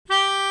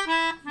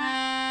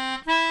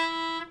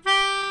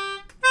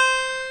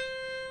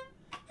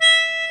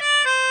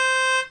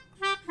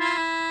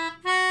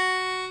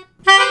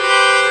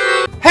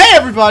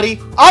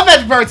everybody, I'm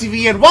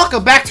MAIDEN and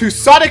welcome back to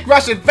Sonic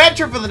Rush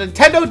Adventure for the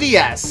Nintendo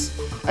DS.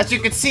 As you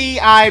can see,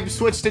 I've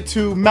switched it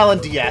to Melon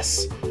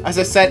DS, as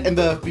I said in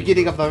the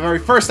beginning of the very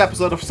first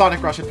episode of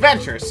Sonic Rush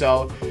Adventure.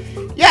 So,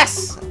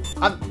 yes,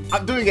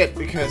 I'm doing it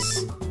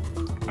because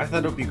I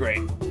thought it would be great.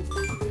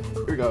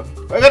 Here we go.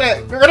 We're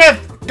gonna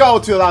go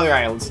to the other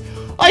islands.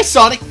 Hi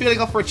Sonic, feeling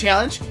up for a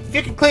challenge? If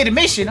you can clear the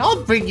mission,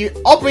 I'll bring you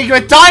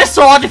a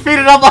dinosaur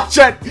undefeated on my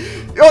jet.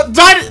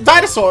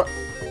 Dinosaur.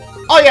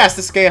 Oh yes,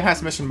 this game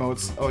has mission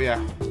modes. Oh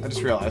yeah, I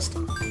just realized.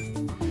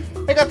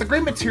 I got the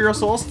green material,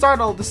 so I'll start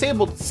all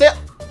disabled sail.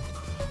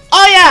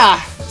 Oh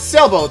yeah,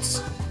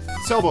 sailboats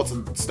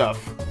and stuff.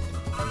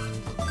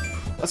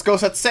 Let's go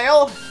set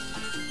sail.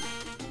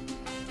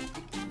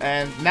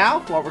 And now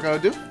what we're gonna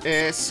do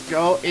is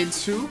go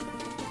into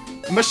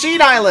Machine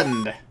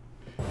Island.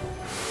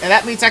 And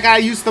that means I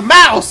gotta use the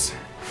mouse!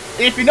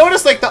 If you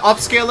notice, like, the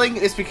upscaling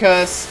is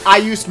because I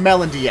used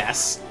Melon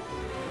DS.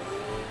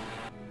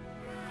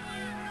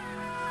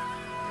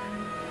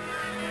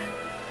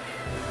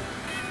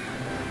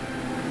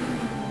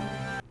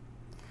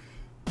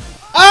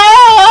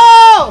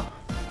 Oh!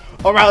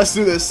 Alright, let's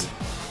do this.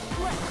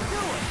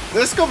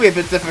 This is gonna be a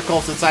bit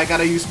difficult since I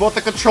gotta use both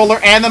the controller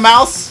and the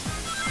mouse.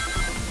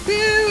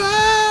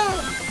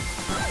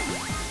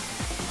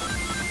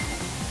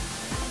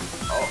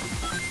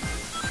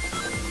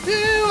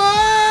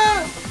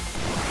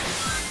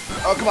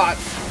 Oh, come on.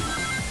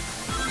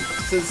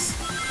 This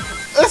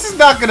is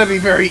not gonna be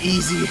very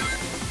easy.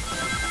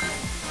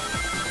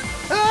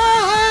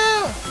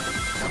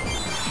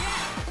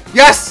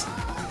 Yes!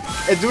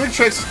 And doing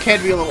tricks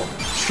can be a little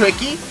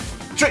tricky.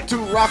 Trick to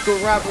rock a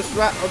rapper's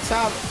rap on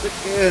top.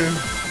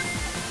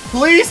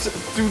 Please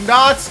do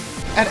not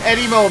at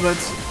any moment.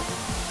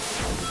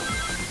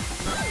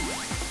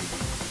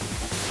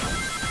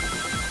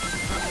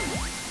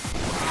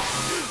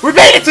 We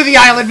made it to the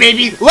island,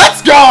 baby!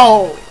 Let's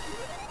go!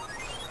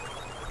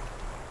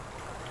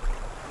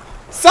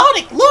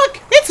 Sonic, look!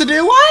 It's a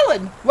new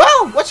island!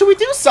 Well, what should we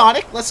do,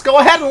 Sonic? Let's go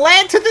ahead and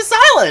land to this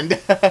island!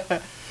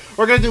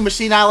 We're gonna do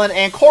Machine Island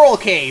and Coral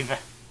Cave.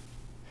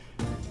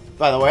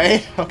 By the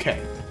way,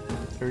 okay.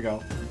 Here we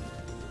go.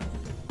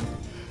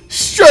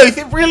 Strength,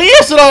 it really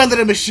is an island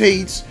of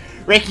machines!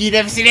 Reckon you've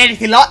never seen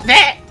anything like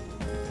that!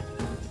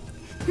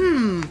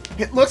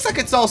 It looks like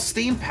it's all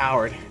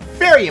steam-powered.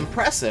 Very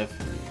impressive.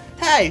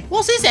 Hey,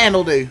 what's this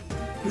handle do?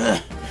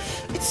 Ugh,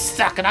 it's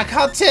stuck and I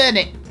can't turn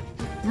it.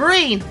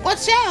 Marine,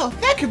 watch out!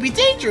 That could be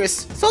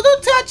dangerous, so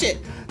don't touch it!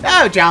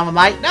 No drama,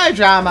 mate, no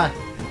drama.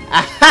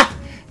 Aha!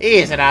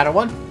 Here's another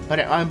one, but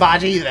it won't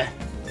budge either.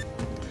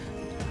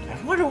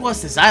 I wonder what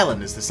this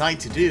island is designed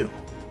to do.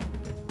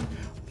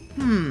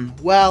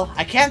 Well,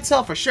 I can't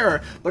tell for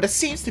sure, but it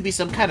seems to be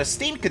some kind of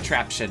steam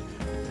contraption.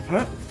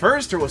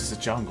 First there was the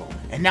jungle,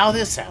 and now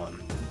this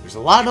island. There's a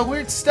lot of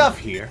weird stuff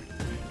here.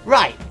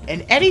 Right,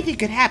 and anything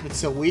could happen,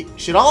 so we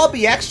should all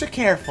be extra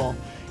careful.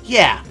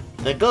 Yeah,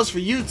 that goes for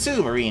you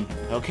too, Marine,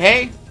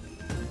 okay?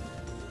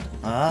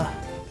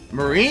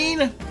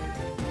 Marine?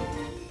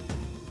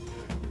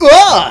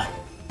 Ugh!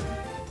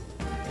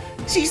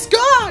 She's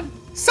gone!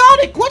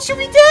 Sonic, what should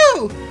we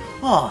do?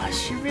 Oh,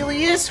 she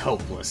really is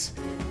hopeless.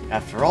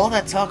 After all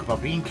that talk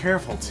about being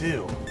careful,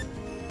 too.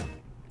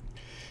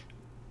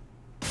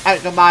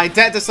 After my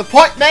dead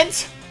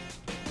disappointment!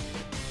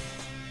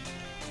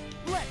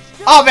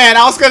 Oh man,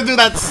 I was gonna do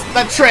that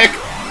trick.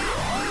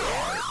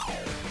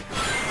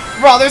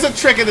 Bro, there's a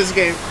trick in this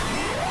game.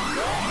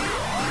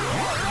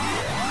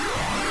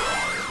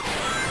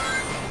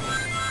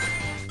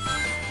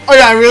 Oh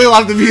yeah, I really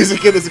love the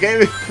music in this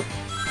game.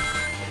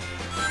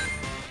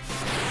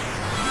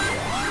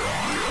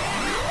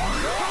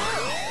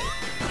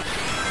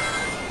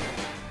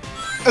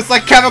 It's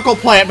like Chemical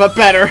Plant, but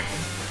better.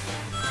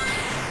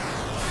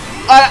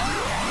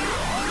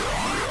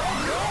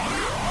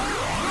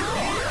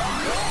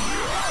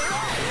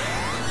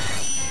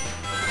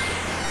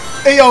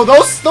 Hey yo,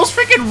 those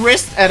freaking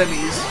wrist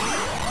enemies.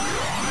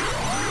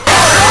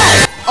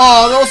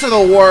 Oh, those are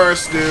the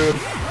worst, dude.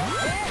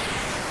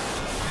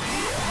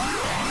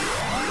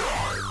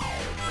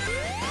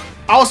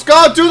 I was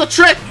gonna do the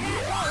trick.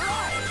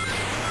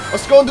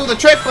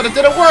 But it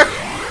didn't work.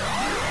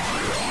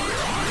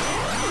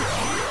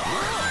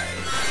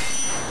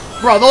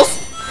 Bro, those.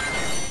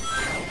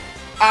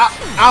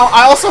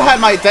 I also had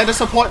my dentist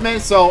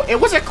appointment, so it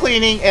was a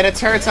cleaning, and it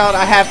turns out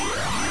I have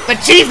the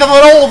teeth of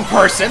an old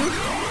person.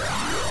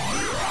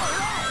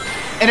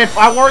 And if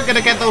I weren't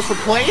gonna get those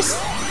replaced,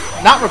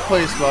 not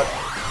replaced, but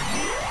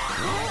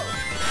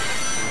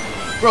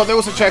bro, there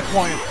was a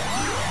checkpoint.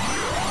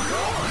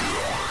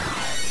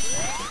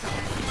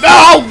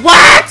 No,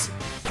 what?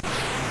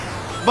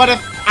 But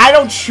if I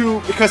don't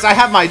shoot, because I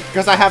have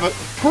a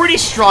pretty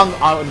strong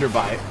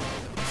underbite,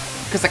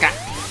 because I got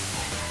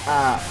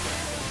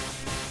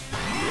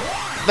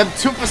the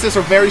toothlesses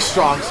are very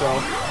strong, so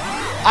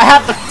I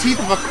have the teeth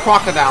of a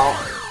crocodile.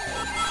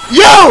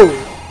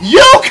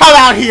 You come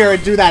out here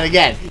and do that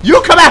again.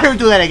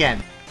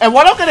 And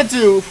what I'm gonna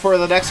do for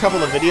the next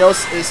couple of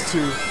videos is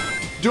to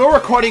do a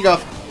recording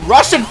of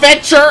Rush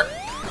Adventure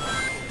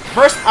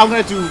First, I'm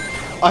gonna do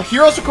a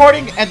Heroes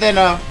recording and then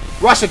a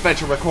Rush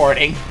Adventure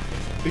recording.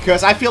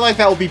 Because I feel like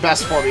that will be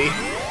best for me.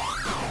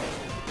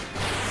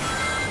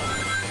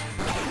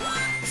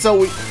 So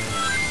we...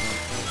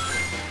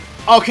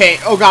 Okay,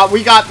 oh god,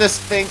 we got this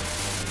thing.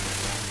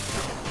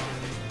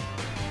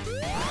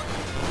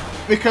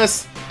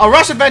 Because a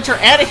Rush Adventure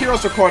and a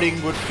Heroes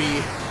recording would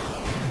be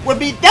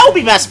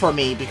best for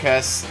me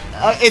because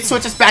it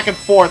switches back and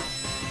forth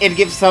and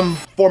gives some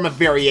form of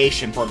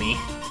variation for me.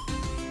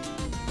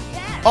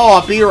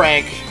 Oh, a B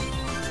rank.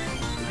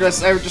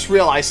 Because I just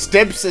realized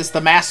Stibbs is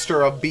the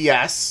master of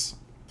BS.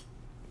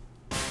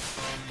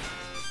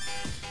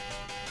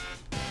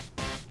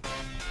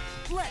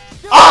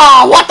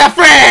 Oh, what the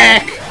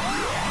frick!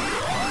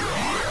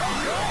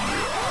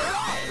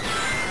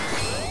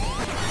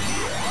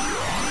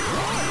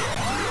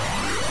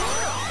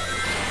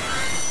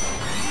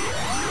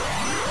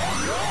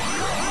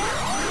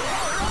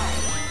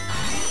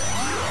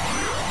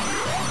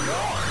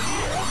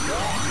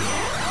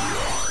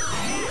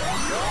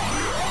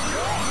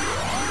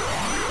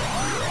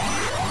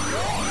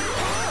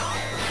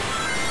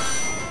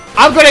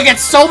 I'm gonna get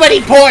so many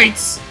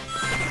points!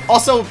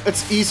 Also,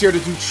 it's easier to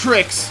do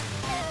tricks.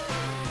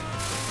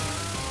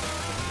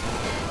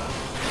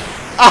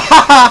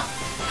 Ahaha!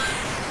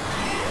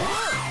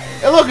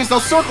 Hey look, it's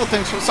those circle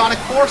things from Sonic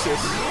Forces.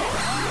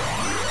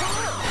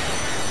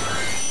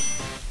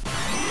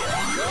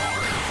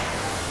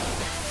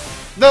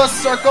 The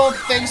circle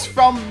things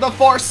from the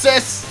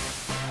Forces!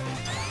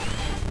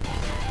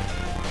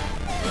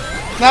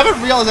 I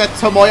haven't realized that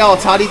Tomoya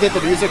Otani did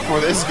the music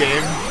for this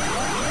game.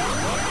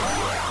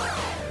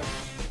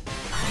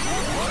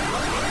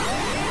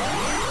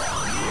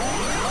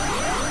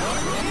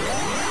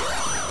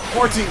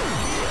 14.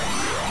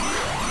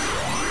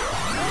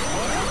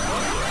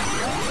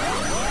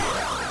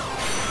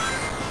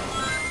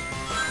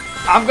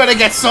 I'm gonna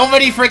get so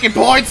many freaking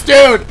points,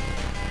 dude!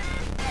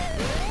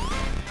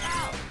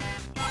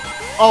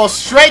 Oh,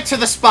 straight to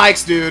the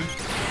spikes, dude.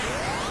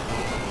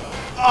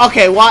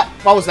 Okay, what?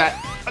 What was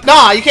that?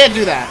 Nah, you can't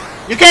do that.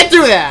 You can't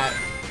do that!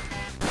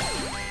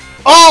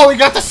 Oh, we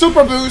got the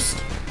super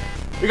boost!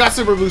 We got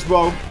super boost,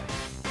 bro.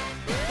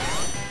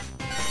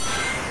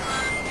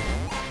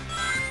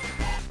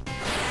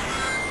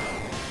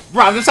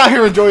 Bro, I'm just out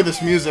here enjoying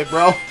this music,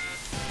 bro.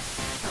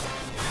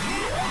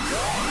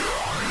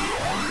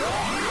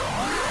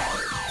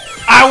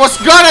 I was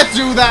gonna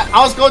do that!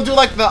 I was gonna do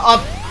like the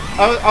up...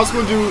 I was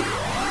gonna do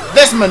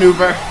this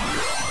maneuver.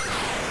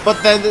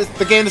 But then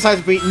the game decides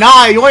to be,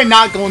 nah, you ain't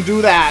not gonna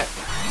do that.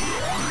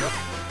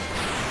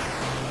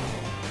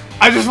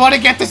 I just want to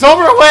get this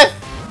over with!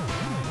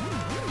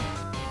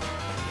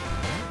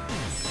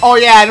 Oh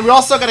yeah, and we're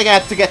also gonna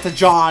get to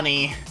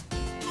Johnny.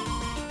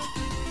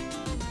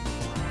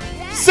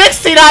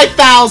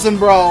 69,000,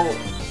 bro!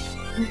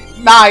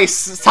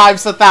 Nice,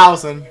 times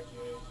 1,000.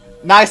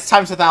 Nice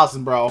times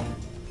 1,000, bro.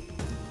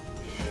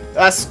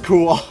 That's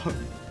cool.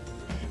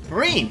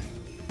 Marine!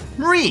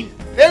 Marine!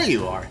 There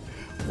you are.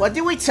 What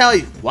did we tell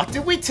you? What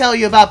did we tell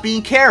you about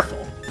being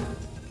careful?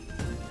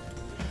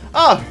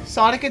 Oh,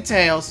 Sonic and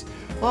Tails.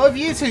 What have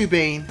you two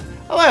been?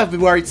 Oh, I've been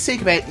worried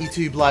sick about you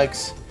two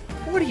blokes.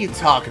 What are you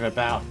talking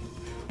about?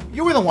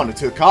 You were the one who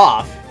took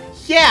off.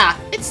 Yeah,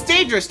 it's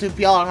dangerous to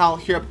be out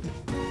here.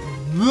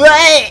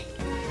 Bleh!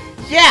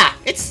 Yeah,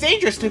 it's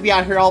dangerous to be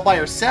out here all by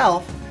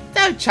yourself.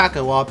 Don't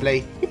chuckle,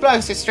 Wobbly. You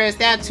blokes are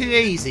stressed out too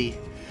easy.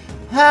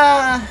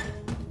 Hey!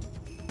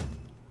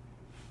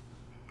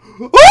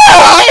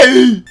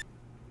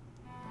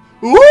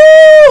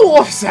 Ooh,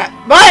 what's that,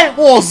 mate?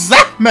 What's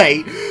that,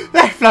 mate?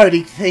 That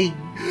floating thing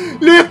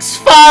looks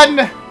fun!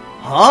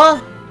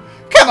 Huh?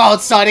 Come on,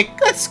 Sonic,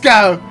 let's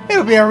go!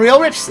 It'll be a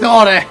real rip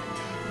snorter!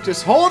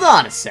 Just hold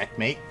on a sec,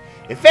 mate.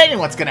 If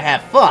anyone's gonna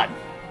have fun,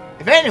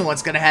 if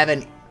anyone's gonna have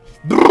any...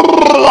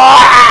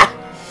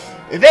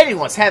 If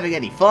anyone's having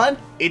any fun,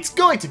 it's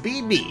going to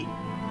be me.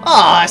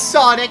 Aw,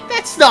 Sonic,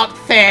 that's not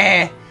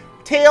fair!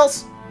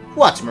 Tails,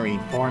 watch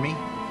Marine for me.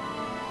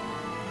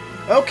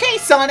 Okay,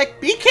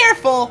 Sonic, be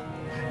careful!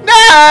 No!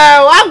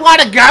 I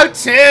want to go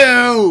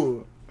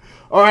too!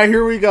 Alright,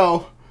 here we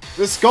go.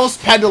 This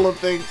ghost pendulum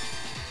thing.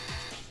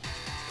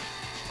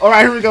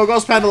 Alright, here we go,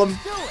 ghost pendulum.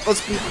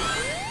 Let's go.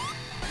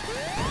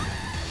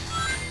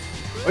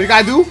 What you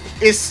gotta do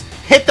is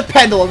hit the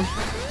pendulum.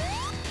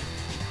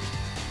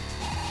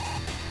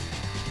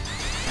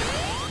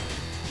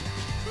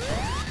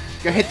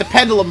 You gotta hit the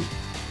pendulum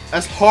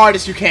as hard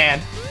as you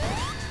can.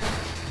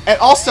 And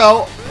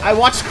also, I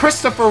watched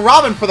Christopher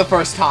Robin for the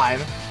first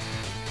time.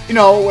 You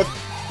know, with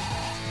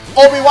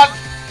Obi-Wan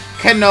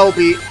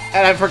Kenobi.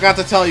 And I forgot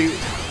to tell you,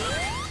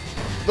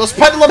 those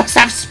pendulums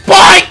have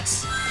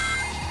spikes!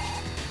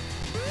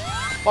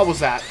 What was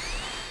that?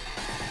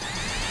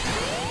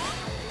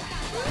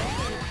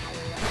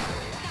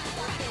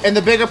 And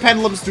the bigger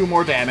pendulums do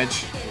more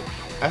damage.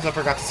 As I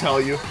forgot to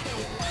tell you.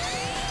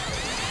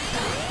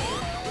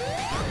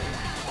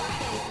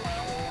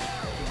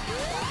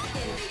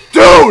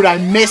 Dude, I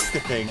missed the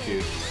thing,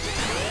 dude.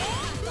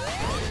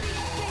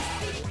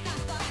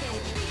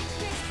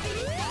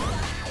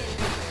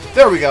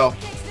 There we go.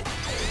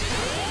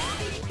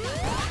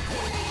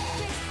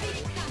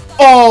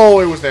 Oh,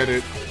 it was there,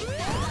 dude.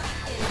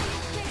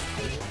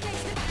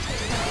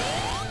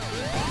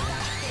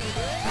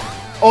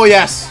 Oh,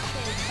 yes.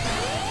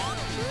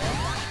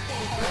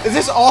 Is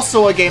this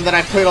also a game that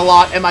I played a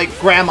lot in my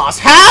grandma's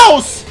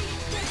house?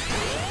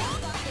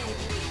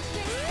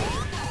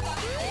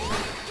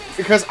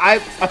 Because I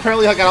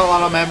apparently got a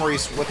lot of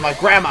memories with my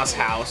grandma's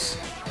house.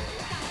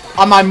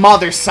 On my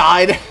mother's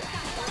side.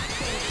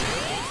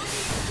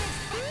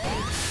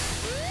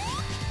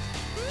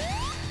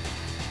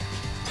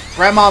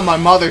 Grandma on my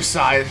mother's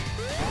side.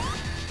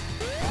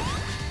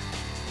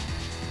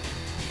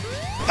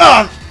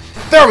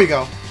 There we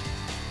go.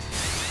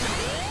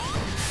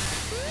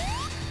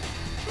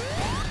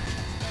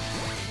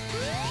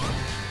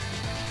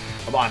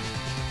 Come on.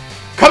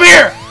 Come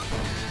here!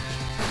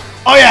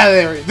 Oh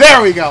yeah,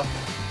 there we go.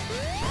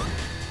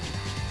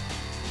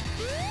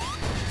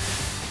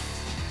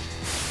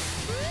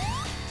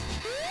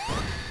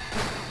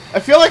 I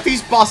feel like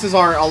these bosses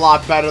are a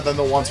lot better than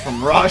the ones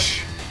from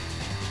Rush.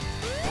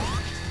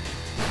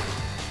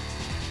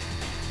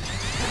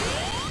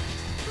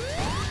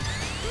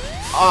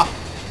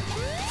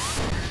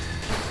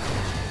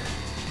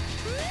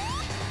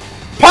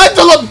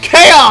 Pendulum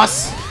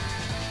Chaos!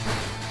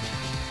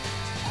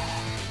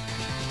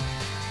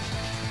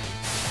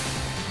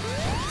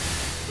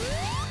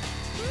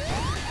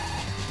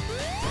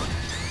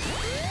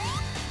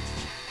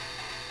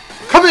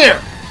 Come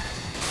here!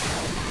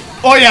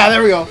 Oh yeah,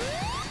 there we go.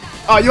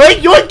 You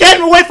ain't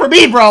getting away from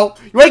me, bro!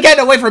 You ain't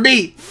getting away from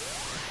me!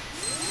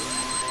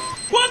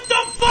 What the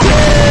fuck?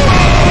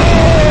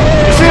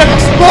 You should have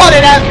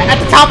exploded at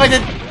the top of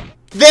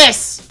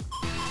this!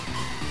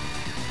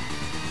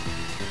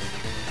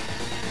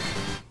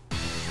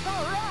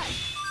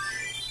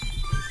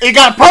 You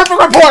got a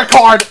perfect report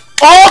card!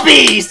 All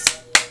B's!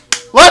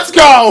 Let's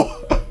go!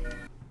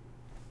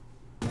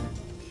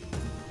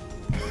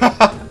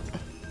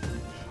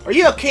 Are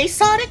you okay,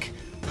 Sonic?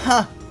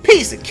 Huh,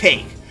 piece of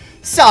cake.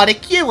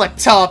 Sonic, you are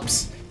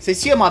tops.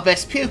 Since you're my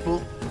best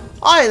pupil,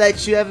 I'll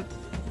let you have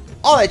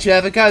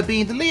a go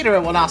being the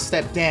leader when I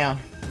step down.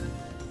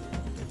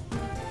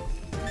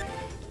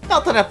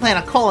 Not that I plan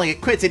on calling it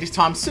quits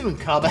anytime soon,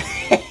 Cub.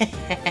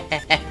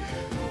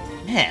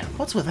 Man,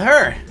 what's with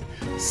her?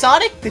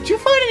 Sonic, did you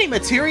find any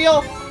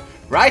material?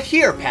 Right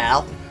here,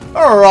 pal.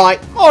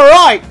 Alright,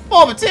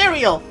 more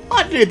material.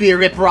 I knew it'd be a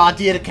ripper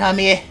idea to come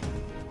here.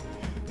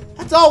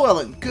 That's all well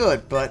and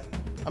good, but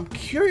I'm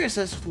curious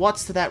as to what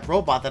that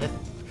robot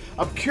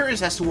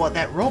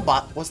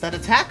was that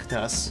attacked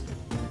us.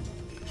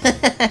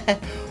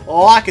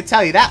 Oh, I can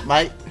tell you that,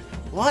 mate.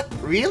 What?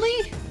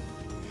 Really?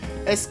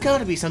 There's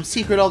gotta be some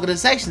secret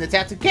organization that's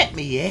out to get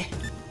me, yeah?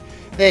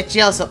 They're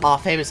jealous of my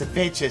famous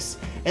adventures,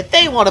 and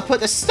they want to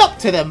put a stop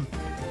to them.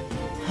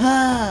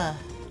 Right.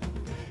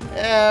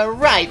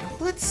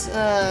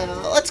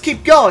 Let's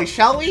keep going,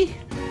 shall we?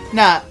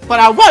 Nah, but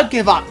I won't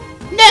give up.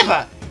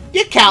 Never!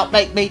 You can't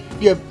make me,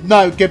 you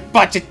no-good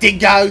bunch of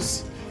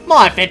dingoes!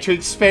 My adventuring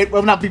spirit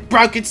will not be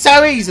broken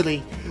so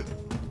easily!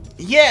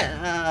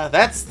 Yeah,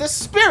 that's the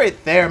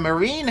spirit there,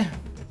 Marine.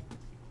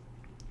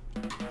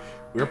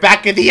 We're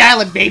back in the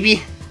island,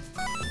 baby!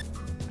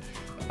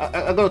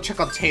 I'll go check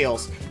on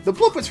Tails. The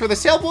blueprints for the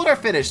sailboat are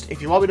finished. If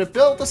you want me to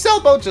build the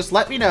sailboat, just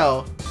let me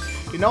know.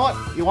 You know what?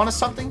 You want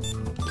something?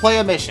 Play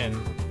a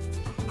mission.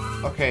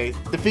 Okay,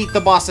 defeat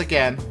the boss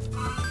again.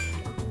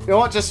 You know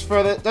what? Just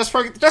for the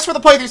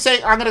playthrough's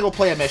sake, I'm gonna go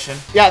play a mission.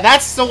 Yeah,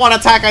 that's the one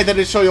attack I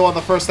didn't show you on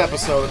the first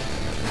episode.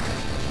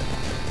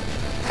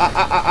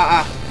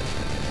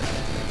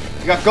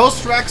 You got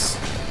Ghost Rex.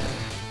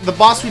 The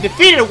boss we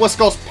defeated was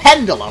Ghost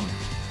Pendulum.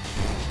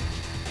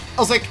 I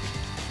was like,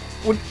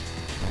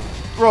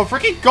 bro,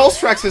 freaking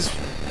Ghost Rex is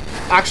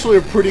actually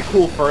a pretty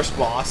cool first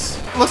boss.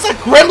 It looks like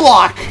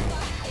Grimlock.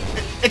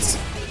 It's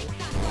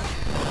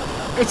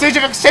Age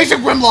of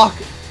Extinction Grimlock.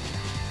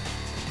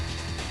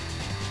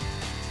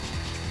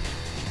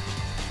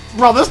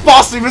 Bro, this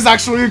boss theme is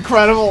actually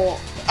incredible.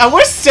 I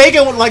wish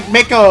Sega would like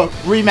make a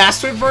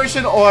remastered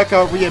version or like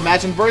a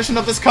reimagined version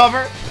of this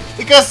cover,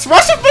 because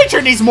Rush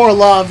Adventure needs more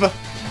love,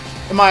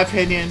 in my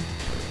opinion.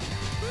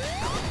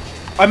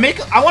 I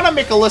want to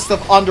make a list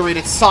of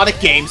underrated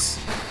Sonic games,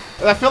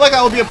 and I feel like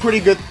that would be a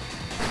pretty good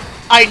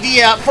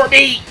idea for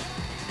me.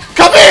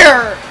 Come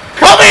here!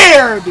 Come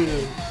here,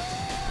 dude!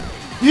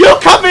 You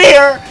come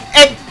here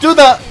and do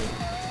the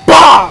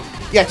bomb!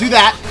 Yeah, do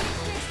that.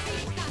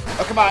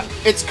 Oh, come on.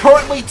 It's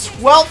currently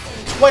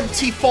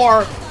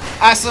 12:24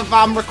 as of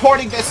I'm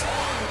recording this.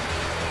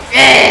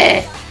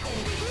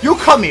 You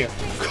come here.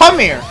 Come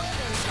here.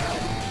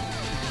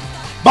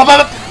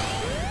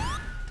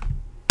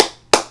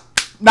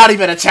 Not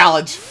even a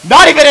challenge.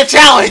 Not even a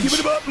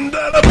challenge!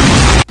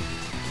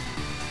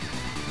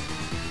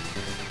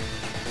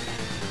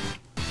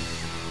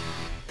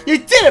 You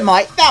did it,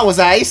 mate. That was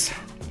ice.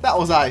 That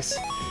was ice.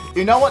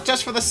 You know what?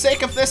 Just for the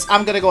sake of this,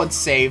 I'm gonna go and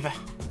save.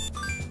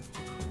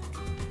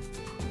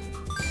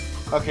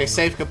 Okay,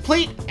 save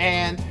complete,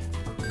 and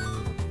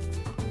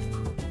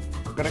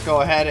I'm gonna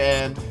go ahead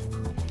and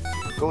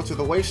go to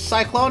the Wave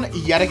Cyclone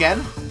yet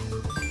again.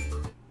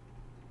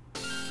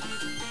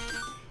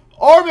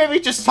 Or maybe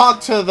just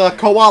talk to the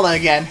Koala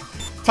again.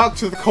 Talk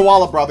to the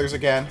Koala brothers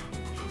again.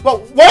 Well,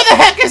 where the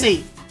heck is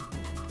he?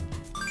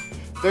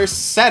 There's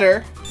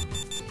Setter.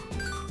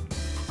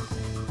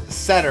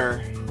 Setter.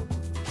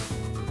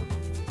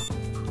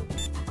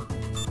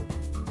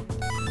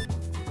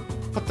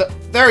 What the?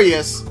 There he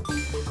is.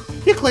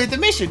 You cleared the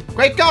mission.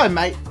 Great going,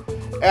 mate.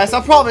 As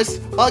I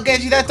promised, I'll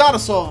get you that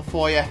dinosaur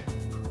for you.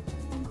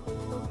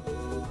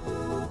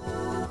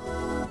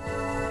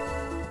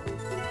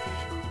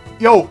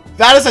 Yo,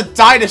 that is a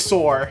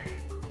dinosaur.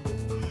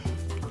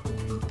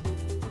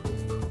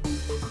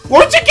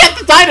 Where'd you get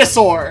the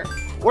dinosaur?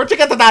 Where'd you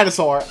get the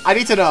dinosaur? I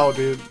need to know,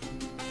 dude.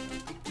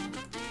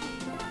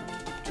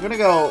 I'm gonna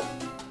go...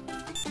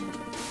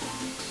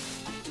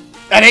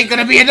 That ain't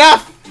gonna be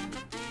enough!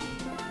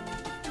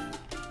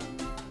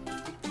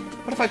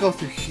 What if I go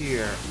through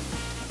here?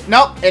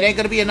 Nope, it ain't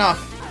gonna be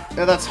enough.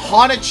 Yeah, that's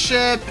Haunted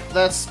Ship.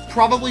 That's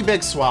probably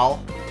Big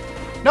Swell.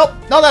 Nope,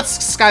 no,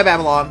 that's Sky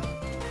Babylon.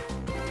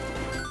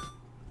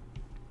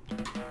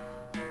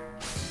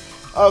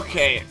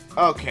 Okay,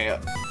 okay.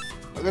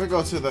 I'm gonna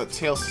go to the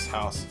Tails'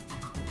 house.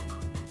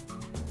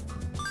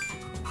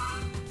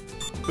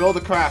 Build a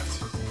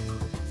craft.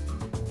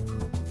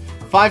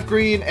 5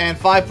 green and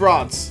 5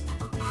 bronze.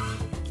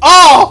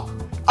 Oh!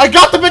 I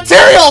got the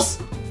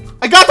materials!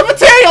 I got the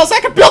materials! I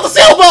can build a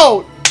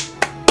sailboat!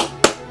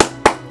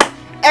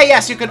 And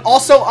yes, you can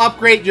also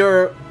upgrade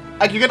your...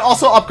 you can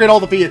also upgrade all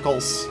the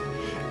vehicles.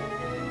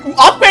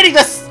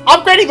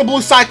 Upgrading the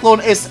Blue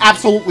Cyclone is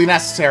absolutely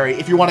necessary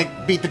if you want to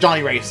beat the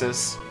Johnny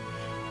races.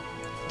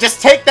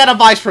 Just take that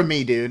advice from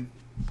me, dude.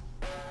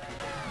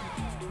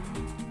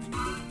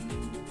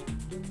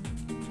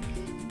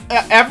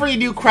 Every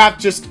new crap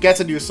just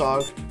gets a new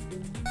song.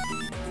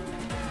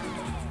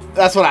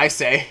 That's what I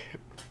say.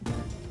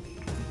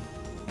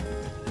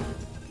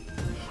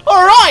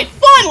 Alright,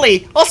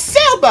 finally! A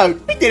sailboat!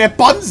 We did a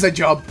bonza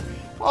job!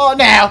 Oh,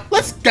 now,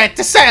 let's get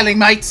to sailing,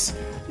 mates!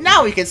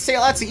 Now we can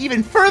sail out to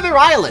even further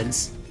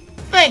islands!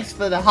 Thanks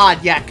for the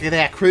hard yak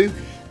there, crew.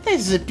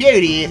 This is a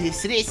beauty,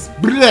 this it is.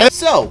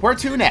 So, where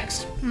to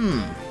next?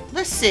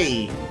 Let's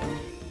see.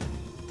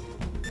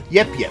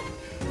 Yep.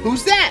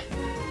 Who's that?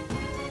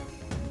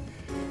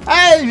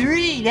 Hey,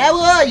 Reed, how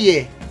are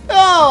you?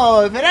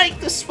 Oh, if it ain't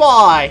the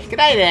Spy.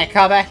 G'day there,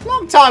 Cubby.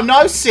 Long time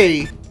no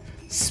see.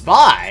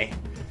 Spy?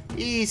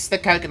 He's the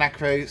Coconut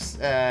Crew's,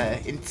 yeah,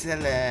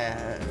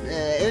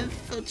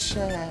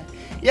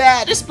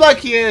 this bloke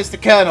here is the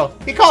Colonel.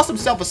 He calls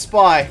himself a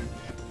spy.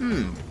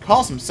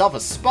 Calls himself a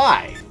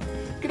spy.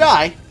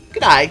 G'day.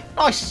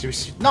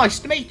 Nice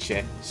to meet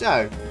you.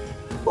 So,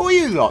 who are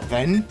you lot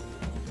then?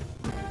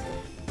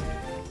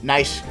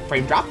 Nice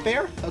frame drop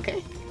there,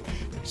 okay.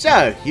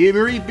 So, you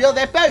rebuild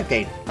that boat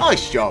then.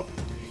 Nice job.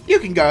 You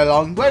can go a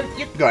long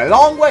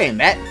way in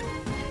that.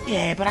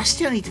 Yeah, but I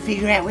still need to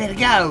figure out where to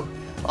go.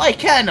 Hey,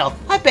 Colonel,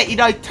 I bet you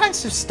know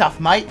tons of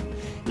stuff, mate.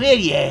 Well,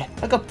 yeah,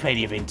 I got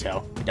plenty of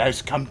intel. It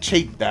does come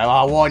cheap, though,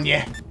 I warn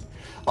you.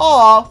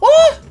 Oh,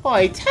 what?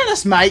 Hey, tell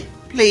us, mate,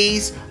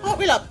 please. Aren't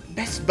we like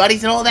best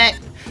buddies and all that?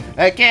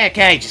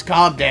 Okay, just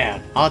calm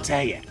down. I'll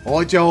tell you.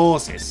 Hold your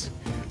horses.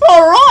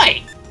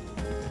 Alright!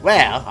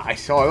 Well, I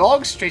saw a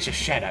long stretch of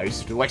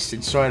shadows to the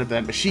western side of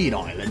that machine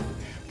island.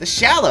 The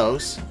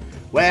shallows?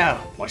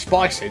 Well, my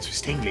spy sense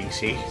was tingling,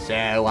 see?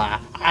 So,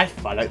 I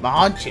followed my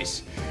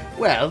hunches.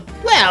 Well,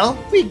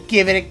 we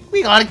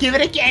gotta give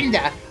it a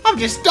gander. I'm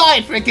just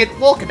dying for a good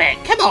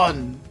walkabout. Come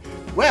on.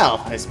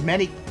 Well,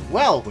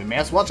 we may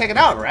as well check it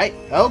out, right?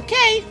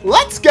 Okay,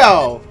 let's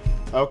go.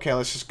 Okay,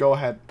 let's just go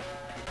ahead.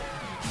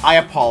 I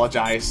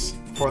apologize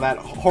for that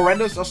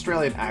horrendous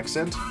Australian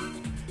accent.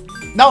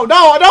 No,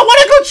 I don't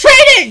want to go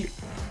trading!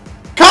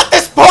 Cut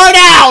this part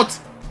out!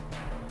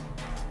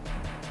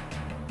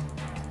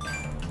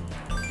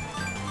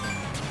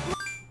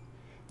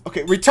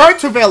 Okay, return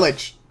to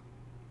village.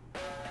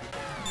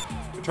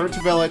 Return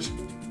to village.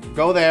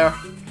 Go there.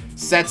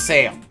 Set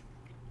sail.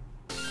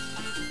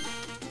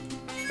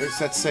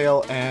 Set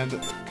sail and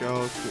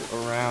go to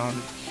around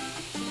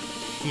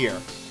here.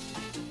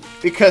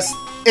 Because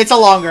it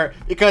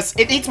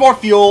needs more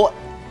fuel,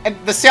 and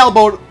the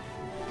sailboat,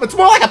 it's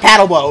more like a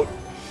paddle boat.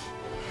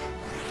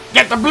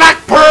 Get the Black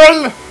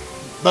Pearl!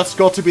 That's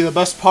got to be the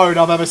best pirate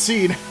I've ever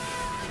seen.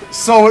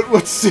 So it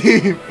would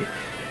seem.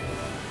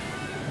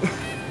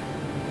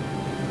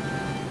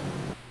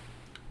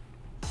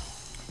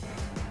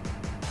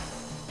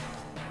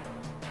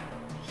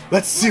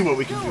 Let's see what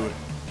we can do.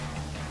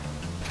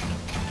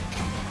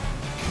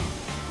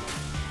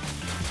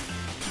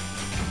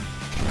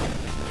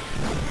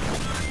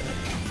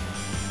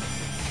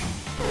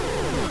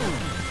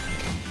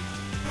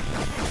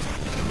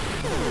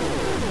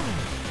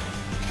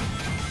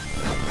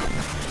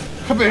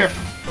 Come here.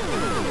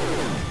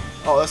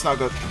 Oh, that's not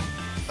good.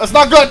 That's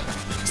not good.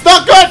 It's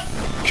not good.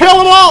 Kill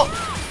them all.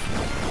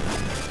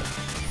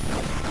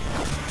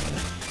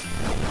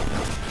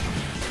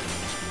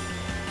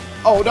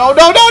 Oh, no.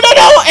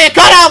 Hey,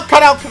 cut out.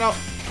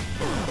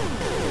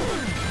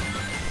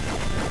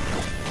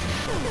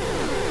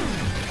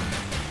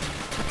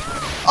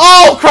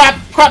 Oh, crap!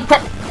 Crap,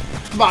 crap!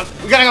 Come on,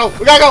 we gotta go!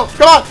 We gotta go!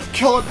 Come on!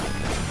 Kill it!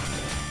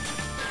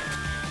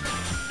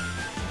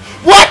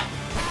 What?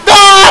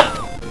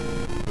 Ah!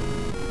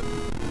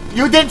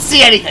 You didn't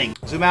see anything!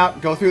 Zoom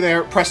out, go through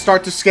there, press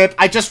start to skip.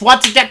 I just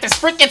want to get this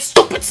freaking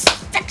stupid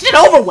section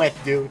over with,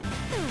 dude!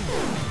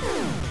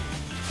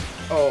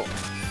 Oh.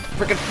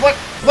 Freaking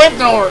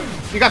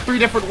flamethrower! You got 3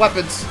 different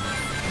weapons.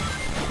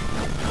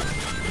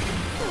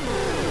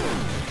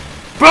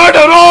 Burn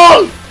it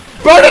all!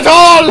 Burn it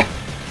all!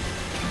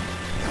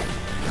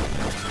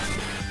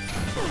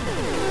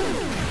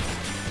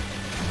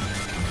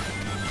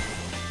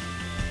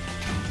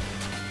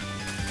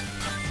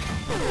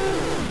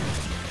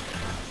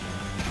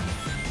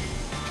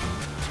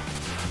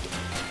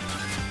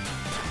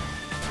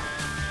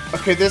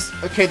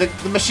 Okay,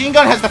 the machine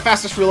gun has the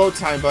fastest reload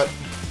time, but...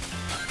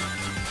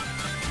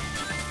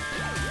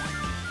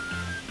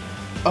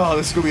 Oh,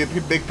 this is gonna be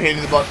a big pain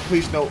in the butt.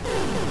 Please, no.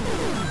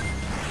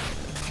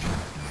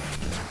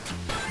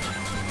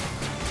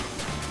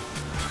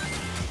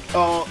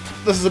 Oh,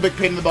 this is a big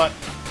pain in the butt.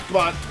 Come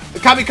on. The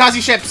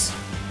kamikaze ships!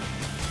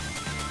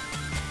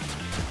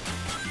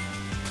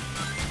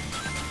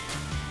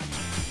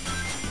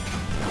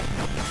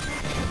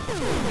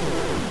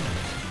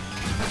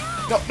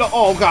 No, no,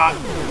 oh god.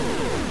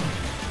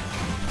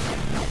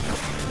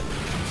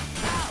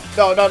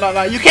 No, no, no,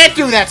 no. You can't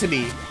do that to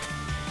me.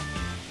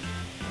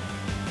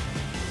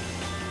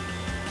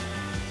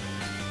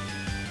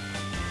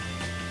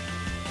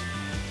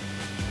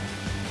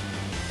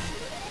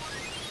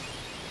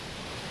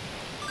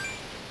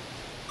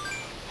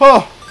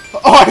 Oh,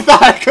 oh, I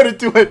thought I couldn't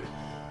do it.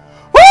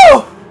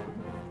 Woo!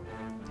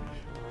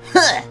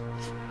 Huh.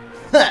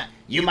 Huh.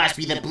 You must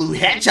be the blue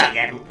hedgehog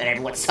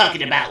everyone's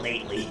talking about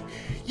lately.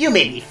 You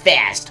may be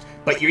fast,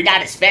 but you're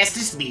not as fast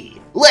as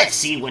me. Let's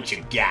see what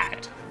you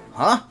got.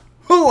 Huh?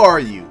 Who are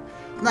you?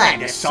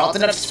 I'm the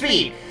Sultan of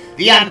Speed,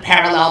 the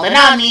unparalleled and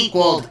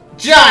unequaled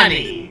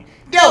Johnny.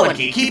 No one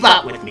can keep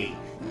up with me.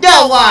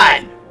 No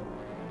one!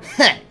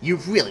 You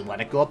really want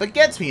to go up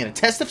against me in a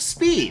test of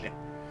speed?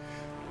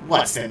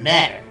 What's the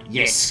matter?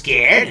 You're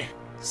scared?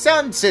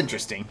 Sounds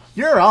interesting.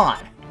 You're on.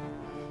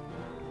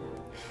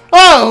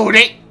 Oh,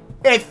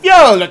 if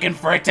you're looking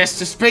for a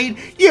test of speed,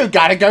 you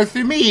gotta go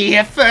through me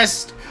here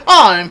first.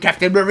 I'm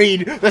Captain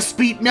Marine, the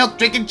speed milk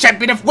drinking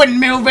champion of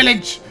Windmill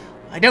Village.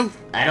 I don't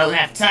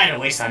have time to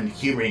waste on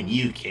humoring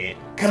you, kid.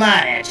 Come on,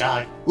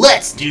 Hedgehog.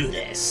 Let's do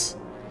this.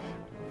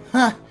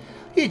 Huh.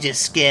 You're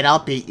just scared I'll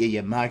beat you,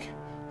 you mug.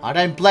 I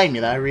don't blame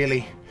you though,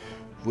 really.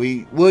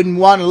 We wouldn't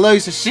want to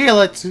lose to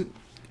Sheila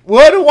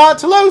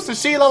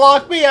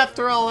like me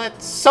after all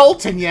that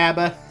Sultan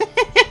yabba.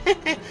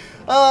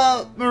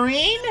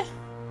 Marine?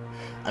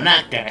 I'm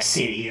not gonna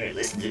sit here and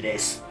listen to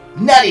this.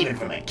 Not even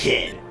from a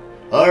kid.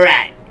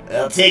 Alright,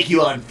 I'll take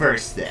you on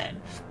first then.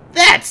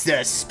 That's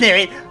the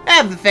spirit.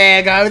 Have a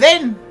fair go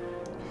then.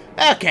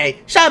 Okay,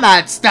 show my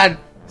it's done.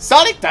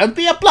 Sonic, don't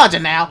be a bludger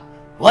now.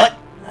 What?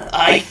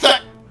 I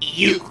thought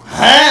you...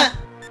 Huh?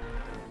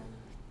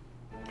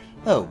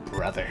 Oh,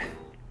 brother.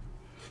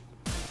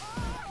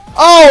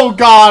 Oh,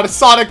 God.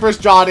 Sonic vs.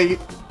 Johnny.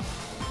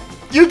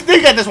 You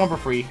get this one for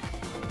free.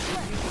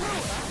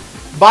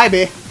 Bye,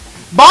 me.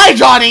 Bye,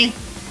 Johnny.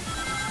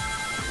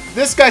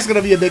 This guy's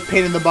gonna be a big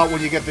pain in the butt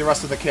when you get the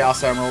rest of the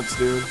Chaos Emeralds,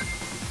 dude.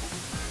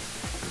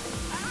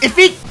 If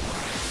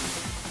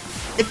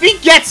he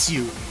gets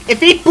you, if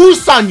he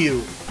boosts on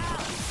you,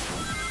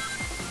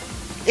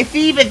 if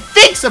he even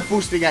thinks of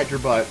boosting at your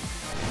butt,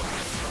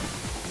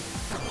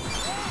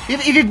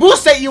 if he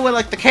boosts at you with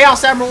like the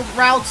Chaos Emerald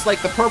routes,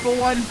 like the purple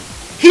one,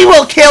 he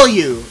will kill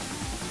you.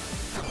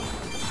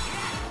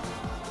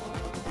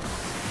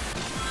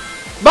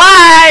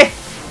 Bye!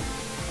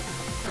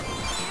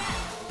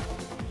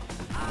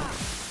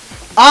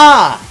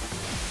 Ah!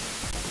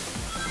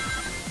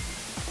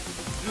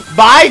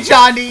 Bye,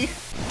 Johnny!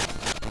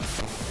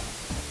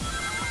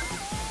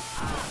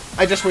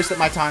 I just wasted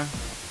my time.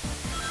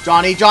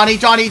 Johnny, Johnny,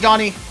 Johnny,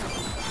 Johnny!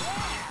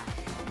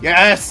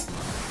 Yes!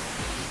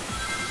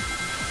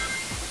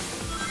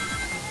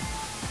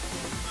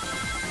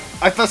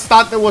 I just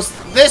thought there was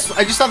this.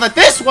 I just thought that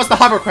this was the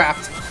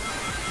hovercraft.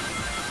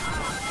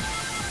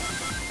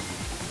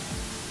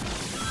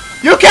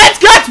 You can't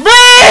get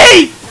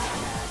me!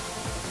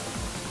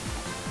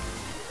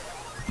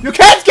 You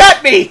can't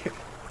get me!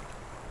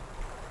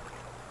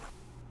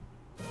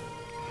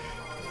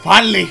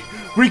 Finally,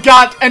 we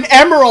got an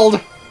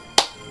emerald!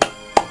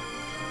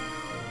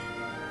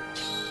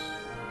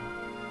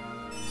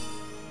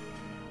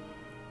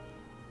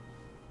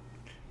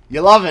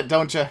 You love it,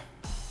 don't you?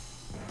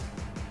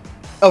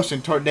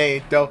 Ocean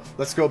tornado.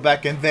 Let's go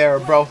back in there,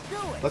 bro.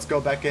 Let's go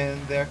back in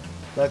there.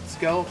 Let's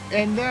go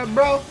in there,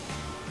 bro.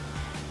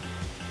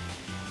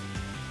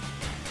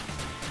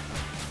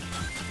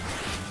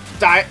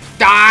 Die,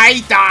 die,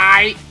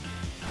 die.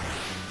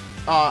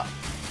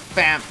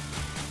 Bam.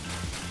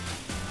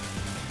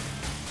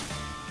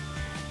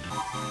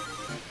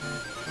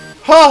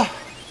 Huh.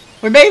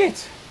 We made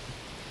it.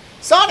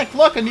 Sonic,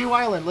 look, a new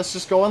island. Let's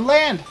just go and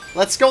land.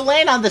 Let's go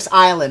land on this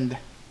island.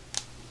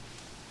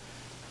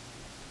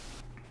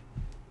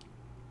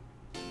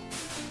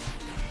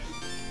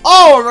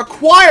 Oh, a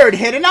required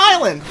hidden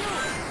island!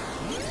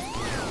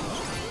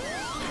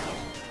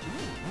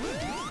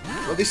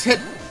 Well, these hit...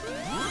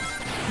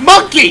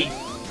 Monkey!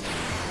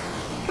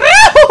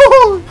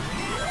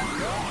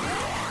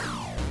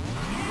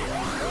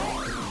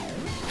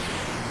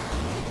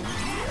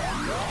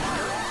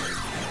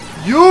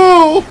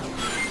 You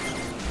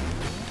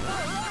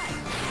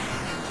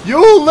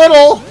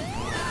little...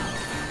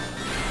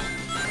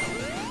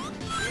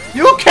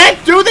 You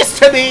can't do this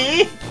to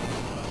me!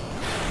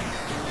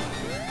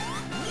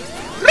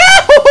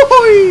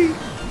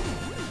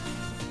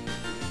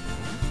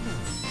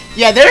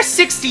 Yeah, there's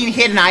 16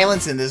 hidden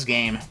islands in this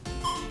game.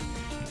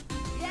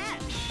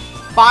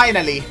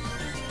 Finally.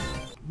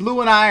 Blue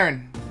and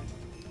iron.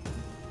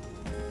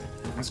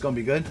 That's gonna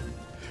be good.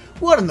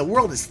 What in the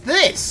world is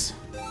this?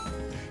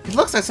 It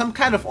looks like some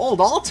kind of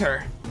old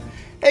altar.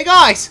 Hey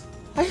guys,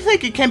 I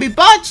think it can be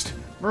budged.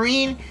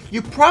 Marine,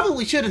 you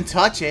probably shouldn't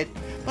touch it,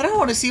 but I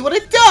want to see what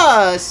it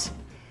does.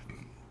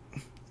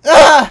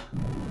 Ugh!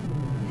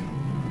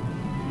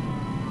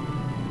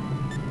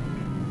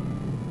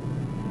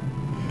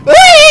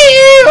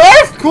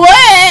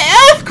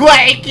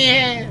 Earthquake!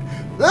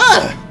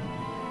 Ugh!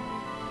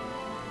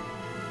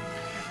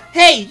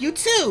 Hey, you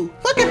too!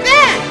 Look at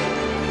that!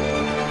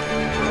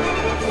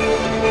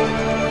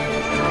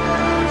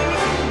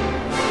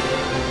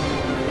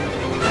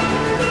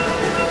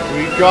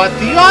 We got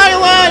the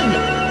island!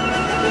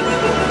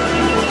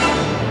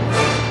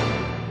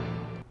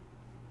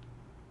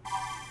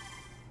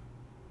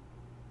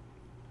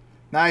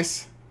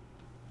 Nice.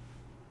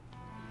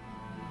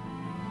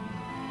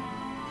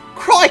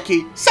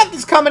 Crikey!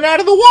 Something's coming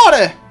out of the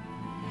water!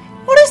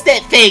 What is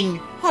that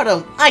thing?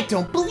 I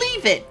don't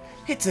believe it!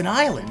 It's an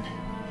island.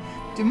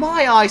 Do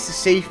my eyes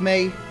deceive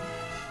me?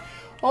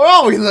 Or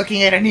are we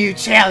looking at a new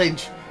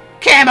challenge?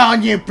 Come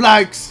on, you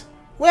blokes!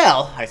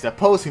 Well, I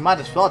suppose we might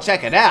as well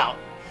check it out.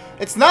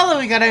 It's not that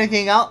we got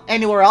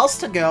anywhere else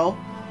to go.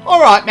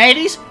 Alright,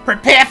 mateys,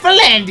 prepare for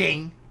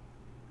landing!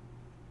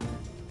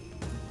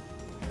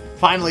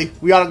 Finally,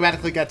 we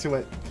automatically get to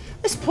it.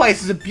 This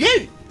place is a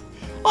beaut!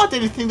 I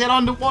didn't think that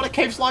underwater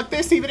caves like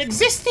this even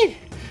existed!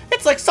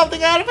 It's like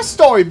something out of a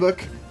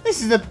storybook!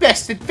 This is the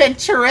best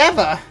adventure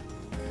ever!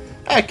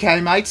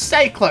 Okay, mate,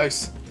 stay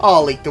close.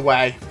 I'll lead the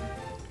way.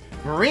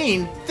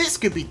 Marine, this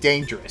could be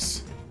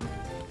dangerous.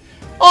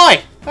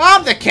 Oi!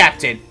 I'm the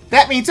captain!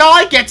 That means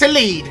I get to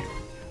lead!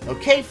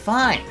 Okay,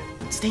 fine.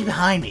 Stay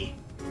behind me.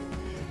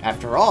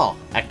 After all,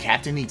 a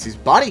captain needs his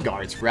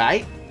bodyguards,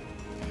 right?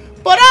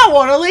 But I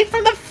want to lead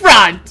from the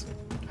front!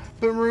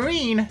 But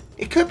Marine,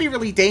 it could be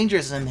really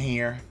dangerous in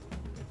here.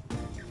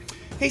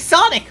 Hey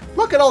Sonic,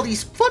 look at all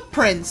these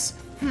footprints!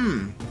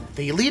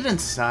 They lead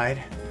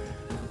inside.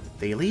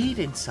 They lead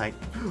inside.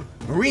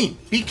 Marine,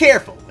 be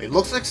careful. It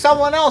looks like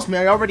someone else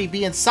may already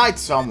be inside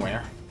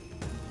somewhere.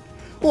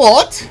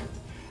 What?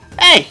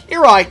 Hey,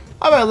 you're right.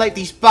 I'm gonna let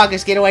these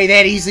buggers get away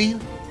that easy.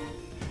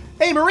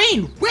 Hey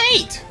Marine,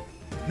 wait!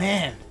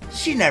 Man,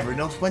 she never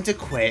knows when to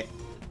quit.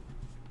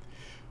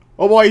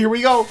 Oh boy, here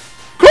we go.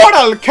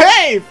 Corner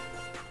cave!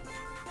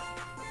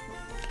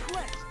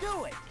 Let's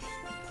do it.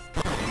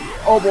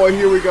 Oh boy,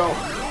 here we go.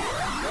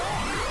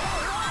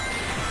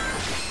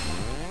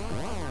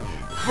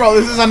 Bro,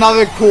 this is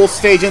another cool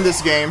stage in this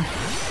game.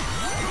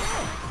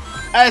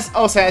 As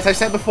I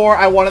said before,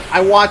 I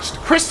watched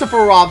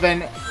Christopher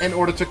Robin in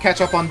order to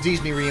catch up on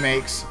Disney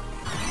remakes.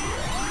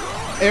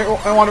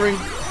 I'm wondering,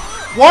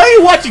 why are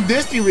you watching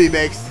Disney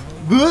remakes?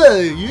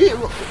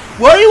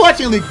 Why are you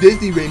watching like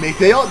Disney remakes?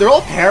 They're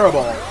all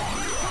terrible.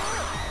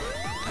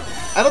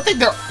 I don't think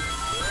they're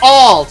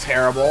all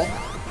terrible.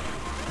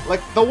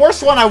 Like the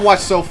worst one I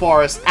watched so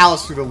far is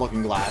Alice Through the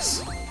Looking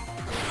Glass.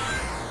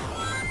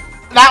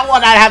 That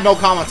one I have no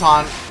comment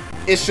on.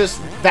 It's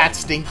just that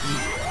stinky.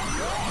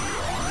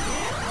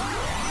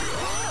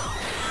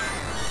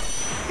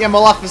 Yeah,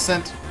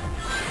 Maleficent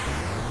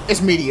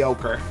is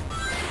mediocre.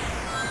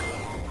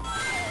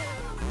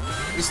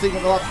 Just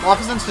thinking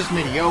Maleficent's just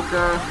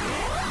mediocre.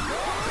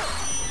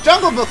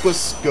 Jungle Book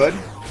was good.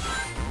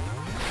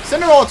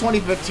 Cinderella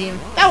 2015,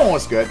 that one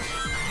was good.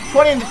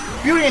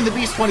 Beauty and the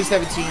Beast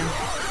 2017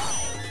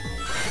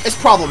 is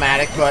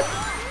problematic, but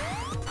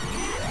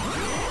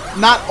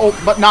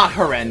not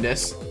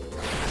horrendous.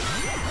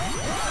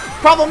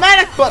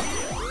 Problematic, but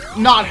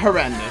not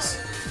horrendous.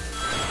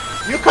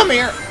 You come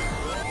here.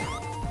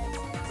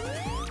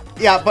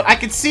 Yeah, but I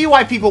could see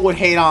why people would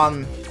hate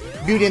on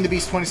Beauty and the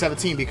Beast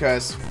 2017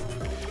 because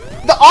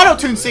the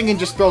auto-tune singing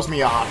just throws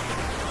me off.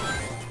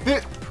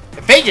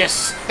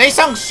 They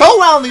sung so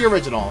well in the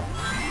original.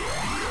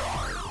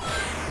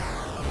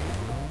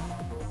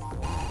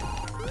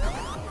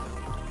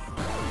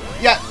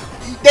 Yeah,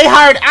 they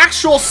hired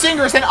actual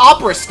singers and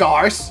opera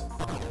stars.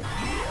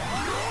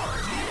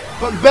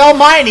 But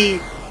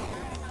Belmini,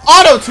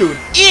 auto-tune,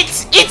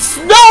 it's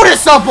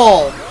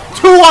noticeable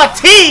to a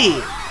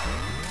T.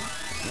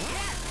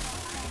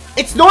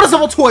 It's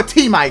noticeable to a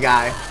T, my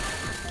guy.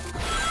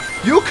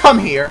 You come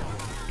here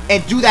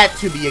and do that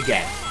to me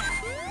again.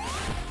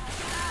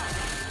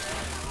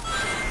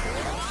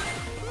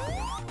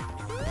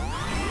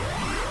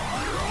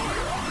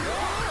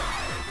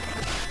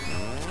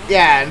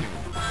 Yeah, and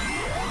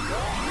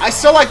I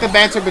still like the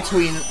banter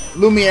between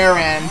Lumiere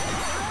and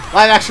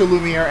live-action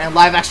Lumiere and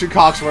live-action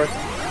Cogsworth.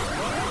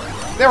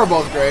 They were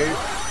both great.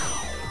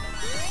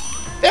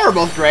 They were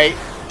both great.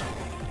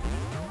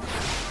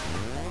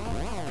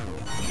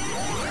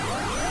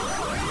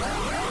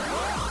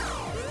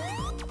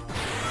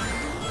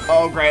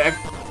 Oh, great.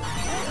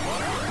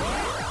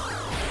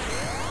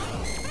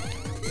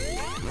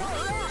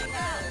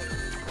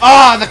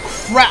 Ah, the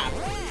crap!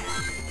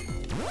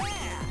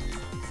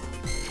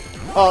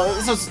 Oh,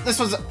 this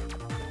is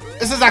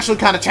actually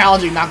kind of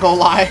challenging, not gonna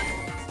lie.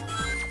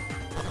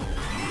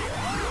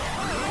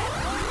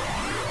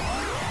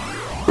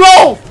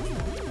 Bro!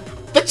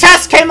 The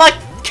chest came out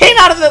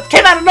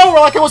of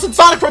nowhere like it was in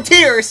Sonic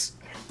Frontiers!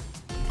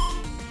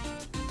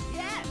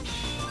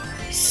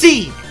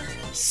 C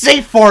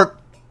for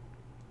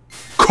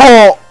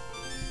Cole.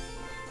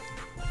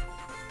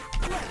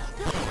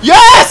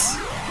 Yes!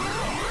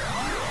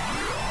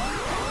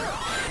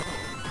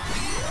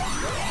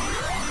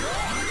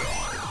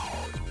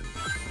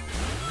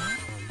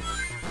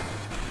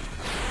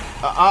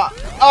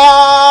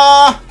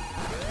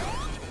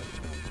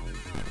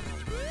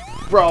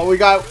 Bro, we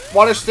got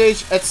water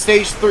stage at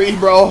stage 3,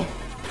 bro.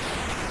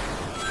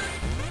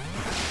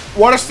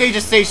 Water stage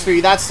at stage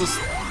 3, that's just...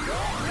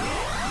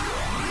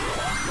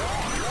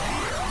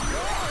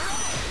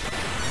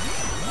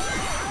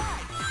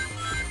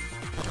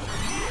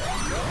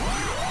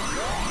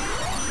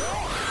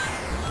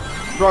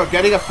 Bro,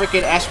 getting a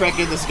freaking S rank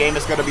in this game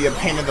is gonna be a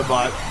pain in the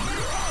butt.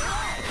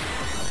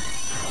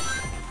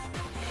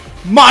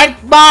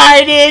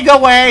 Mining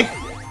away!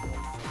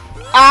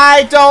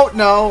 I don't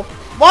know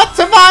what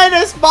to mine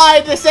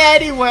this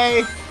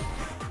anyway!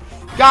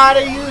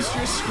 Gotta use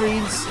your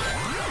screens.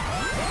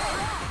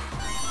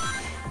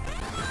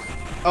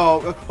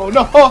 Oh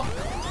no! Oh!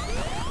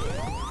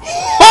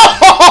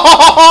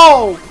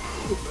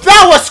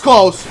 That was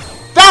close!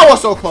 That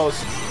was so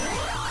close!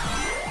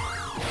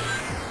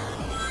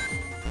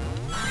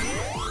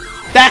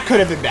 That could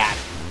have been bad.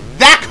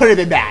 That could have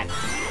been bad.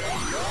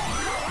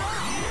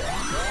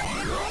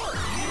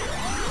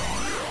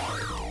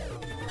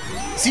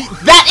 See,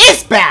 that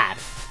is bad!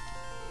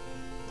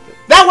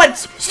 That went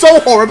so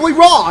horribly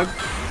wrong!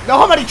 Now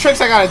how many tricks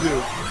I gotta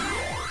do?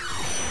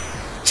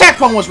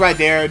 Checkpoint was right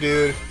there,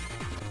 dude.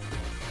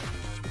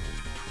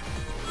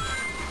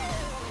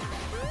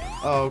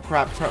 Oh,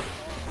 crap.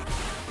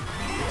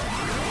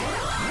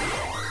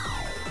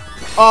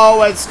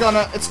 Oh, it's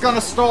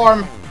gonna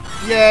storm.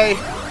 Yay.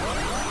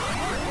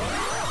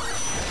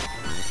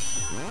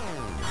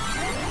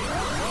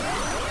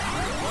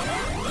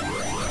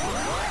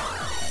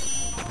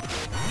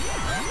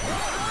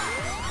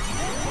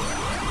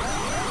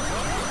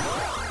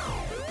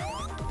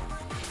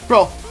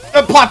 Bro,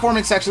 the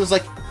platforming section is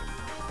like,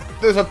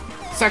 there's a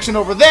section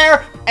over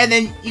there, and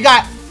then you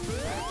got,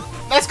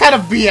 that's kind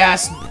of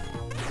BS.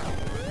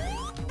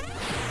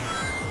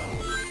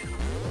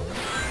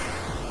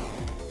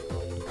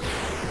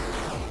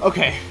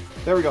 Okay,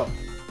 there we go.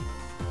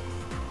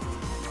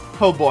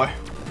 Oh boy.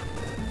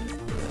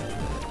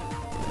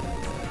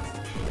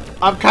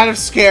 I'm kind of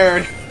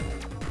scared.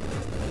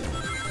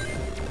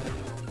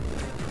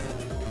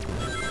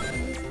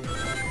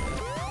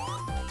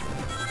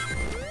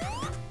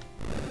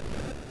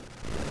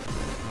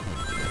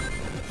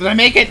 Did I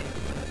make it?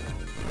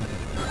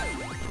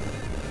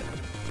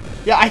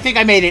 Yeah, I think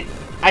I made it.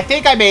 I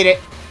think I made it.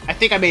 I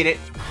think I made it.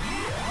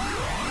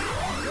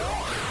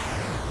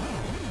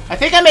 I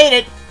think I made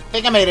it. I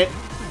think I made it.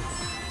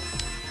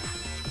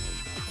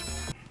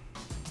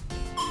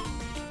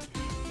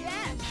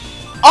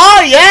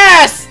 Oh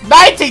yes!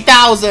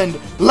 90,000!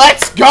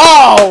 Let's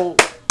go!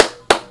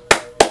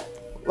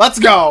 Let's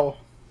go!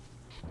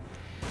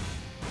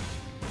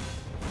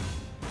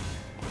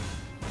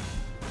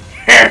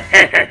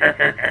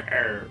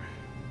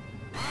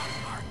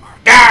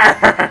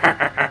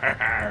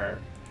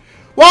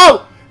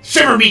 Whoa!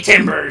 Shiver me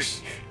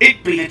timbers!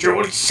 It be the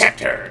jeweled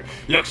scepter.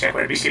 Looks like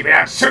we'll be sleeping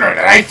out sooner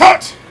than I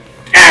thought.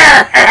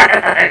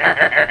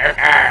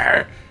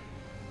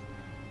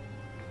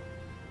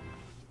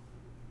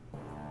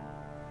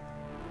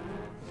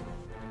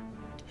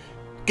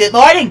 Good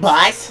morning,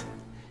 boss.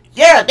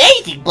 You're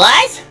amazing,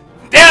 boss.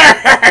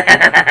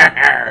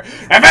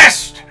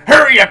 Avast!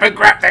 Hurry up and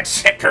grab that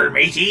scepter,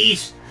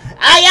 mateys.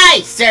 Aye,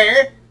 aye,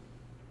 sir.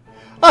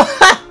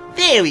 Oh,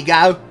 there we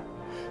go.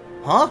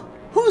 Huh?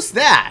 Who's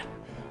that?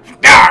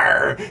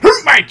 Arr!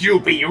 Who might you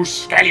be, you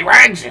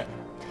scallywags?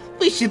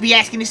 We should be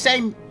asking the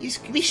same.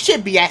 We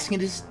should be asking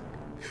this.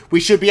 We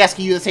should be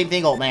asking you the same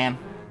thing, old man.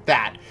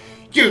 That.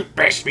 You'd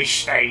best be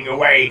staying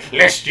away,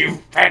 lest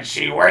you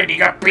fancy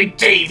winding up Big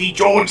Davy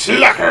Jones'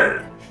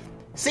 locker.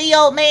 See,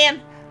 old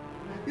man?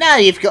 Now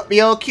you've got me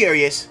all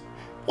curious.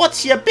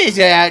 What's your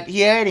business out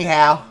here,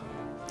 anyhow?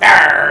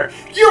 Arr!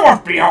 You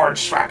won't be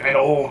hard-swaggling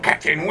old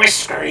Captain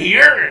Whisker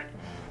here.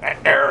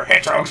 That there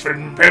hedgehog's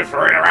been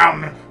pilfering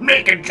around,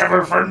 making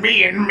trouble for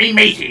me and me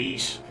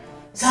mateys.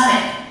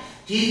 Sonic,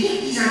 do you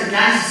think these are the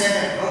guys who sent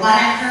that robot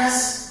after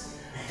us?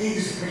 I think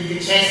there's a pretty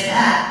good chance of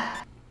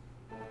that.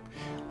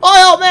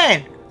 Oh,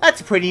 man!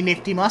 That's a pretty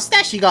nifty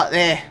mustache you got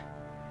there.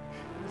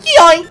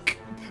 Yoink!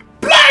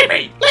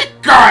 Blimey!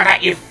 Let go of that,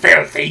 you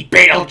filthy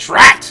beetle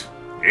trat!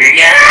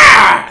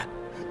 Yeah!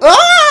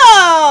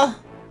 Ah!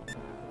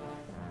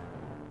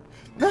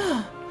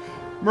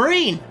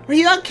 Marine, are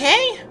you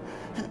okay?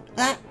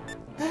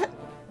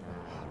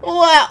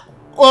 What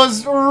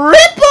was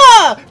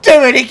Ripper?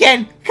 Do it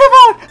again! Come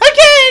on,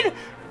 again!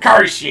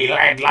 Curse ye,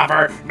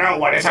 landlubber! No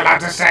one is allowed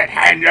to set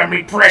hand on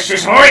me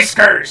precious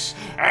whiskers!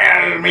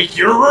 I'll make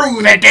you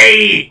rue the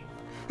day!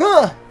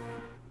 Huh.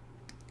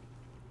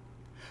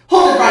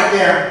 Hold it right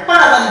there! I'm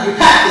not letting you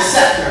have the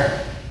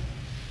scepter!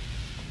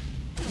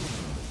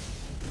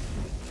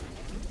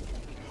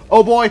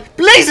 Oh boy,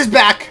 Blaze is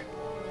back!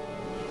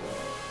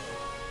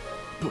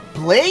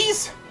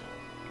 Blaze?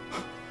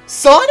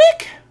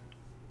 Sonic?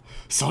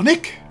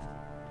 Sonic?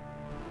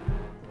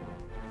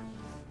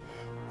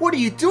 What are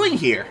you doing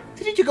here?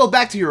 Didn't you go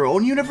back to your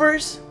own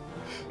universe?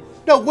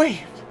 No,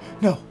 wait.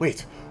 No,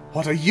 wait.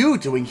 What are you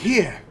doing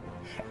here?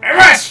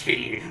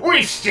 Rusty,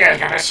 we've still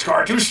got a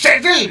score to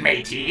settle,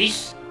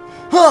 mateys!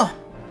 Huh?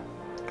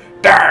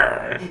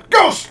 There!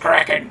 Ghost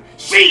Kraken!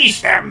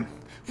 Seize them!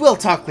 We'll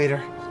talk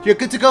later. You're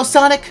good to go,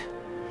 Sonic?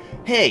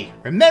 Hey,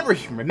 remember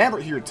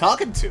who you're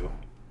talking to.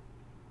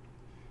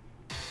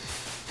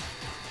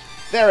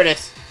 There it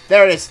is.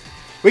 There it is.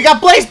 We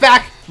got Blaze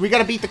back! We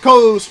gotta beat the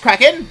Ghost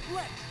Kraken!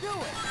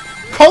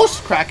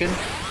 Ghost Kraken?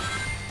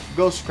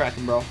 Ghost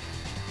Kraken, bro.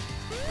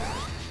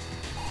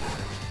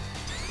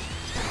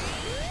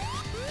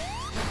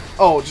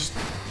 Oh, just...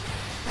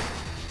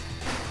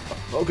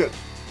 Okay.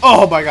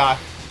 Oh my god.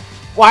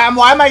 Why am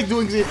I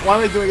doing it? Why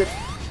am I doing it?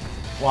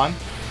 1,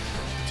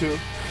 2,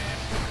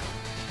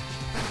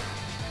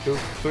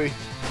 3,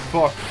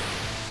 4.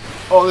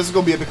 Oh, this is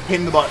gonna be a big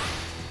pain in the butt.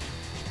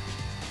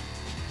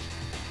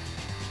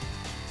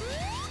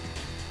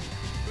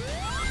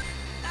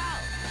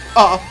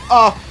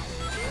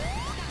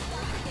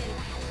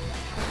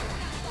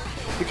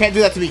 You can't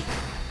do that to me.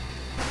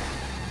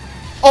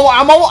 Oh,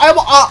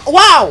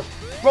 wow!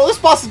 Bro, this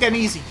boss is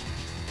getting easy.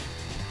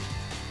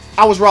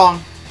 I was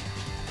wrong.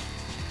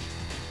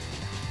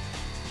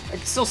 I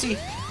can still see.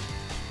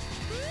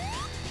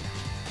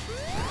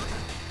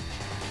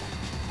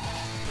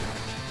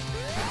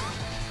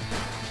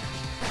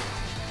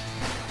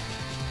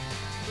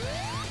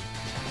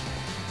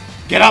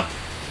 Get up!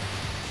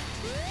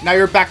 Now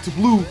you're back to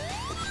blue.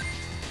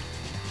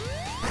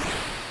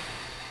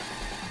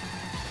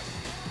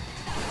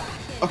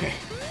 Okay.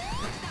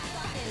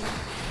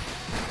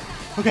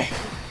 Okay.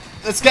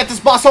 Let's get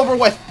this boss over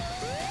with.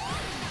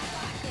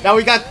 Now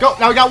we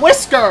got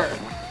Whisker.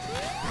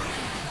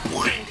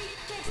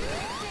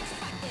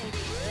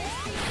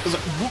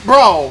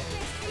 Bro.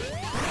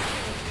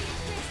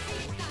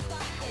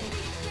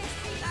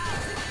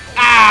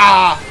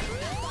 Ah.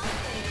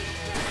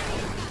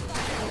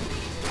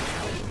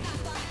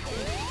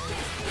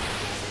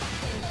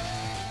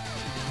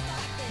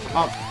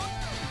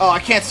 Oh, I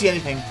can't see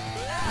anything.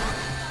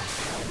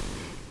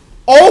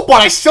 Oh,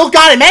 but I still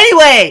got him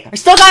anyway! I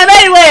still got him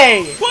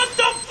anyway! What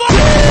the fuck?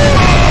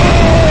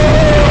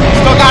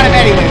 Still got him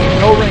anyway.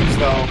 No rings,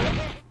 though.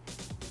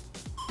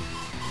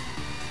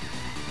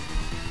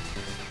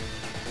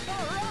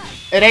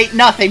 It ain't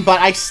nothing,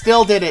 but I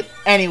still did it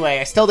anyway.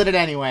 I still did it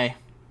anyway.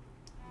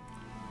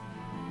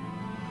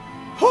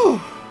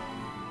 Whew.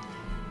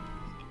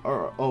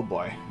 Oh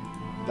boy.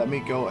 Let me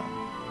go.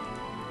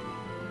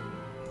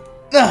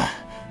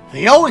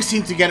 They always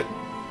seem to get it.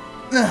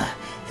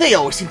 They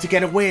always seem to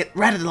get away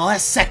right at the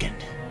last second.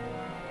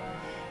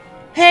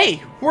 Hey,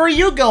 where are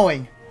you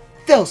going?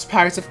 Those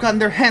pirates have gotten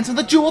their hands on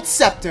the jeweled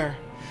scepter.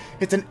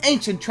 It's an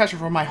ancient treasure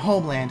from my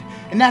homeland,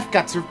 and I've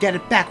got to get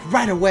it back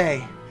right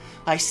away.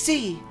 I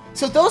see.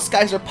 So those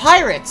guys are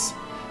pirates.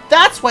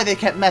 That's why they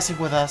kept messing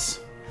with us.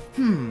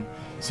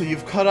 So you're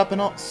caught up in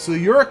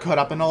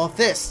all of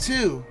this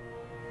too.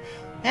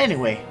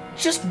 Anyway,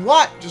 just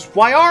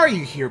why are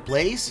you here,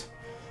 Blaze?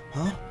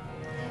 Huh?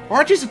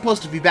 Aren't you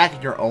supposed to be back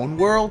in your own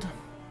world?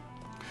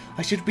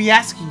 I should be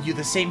asking you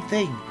the same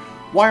thing.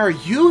 Why are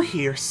you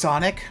here,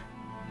 Sonic?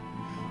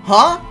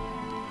 Huh?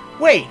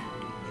 Wait,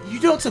 you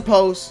don't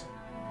suppose...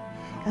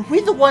 Are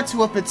we the ones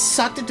who have been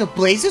sucked into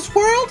Blaze's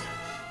world?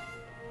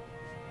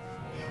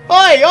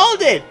 Oi,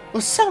 hold it!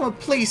 Will someone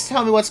please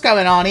tell me what's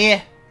going on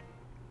here?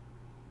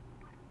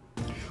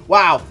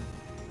 Wow.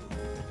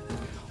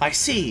 I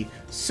see.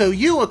 So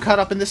you were caught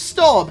up in the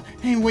storm,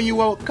 and when you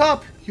woke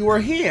up, you were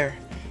here.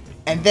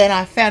 And then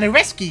I found and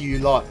rescued you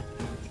lot.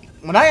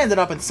 When I ended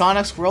up in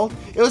Sonic's world,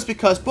 it was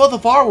because both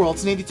of our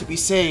worlds needed to be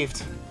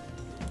saved.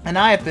 And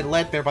I have been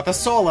led there by the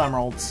Soul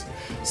Emeralds.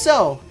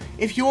 So,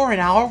 if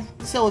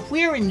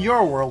we're in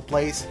your world,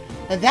 Blaze,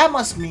 then that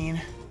must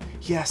mean...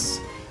 Yes,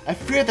 I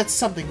fear that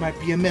something might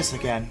be amiss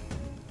again.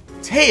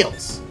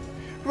 Tails!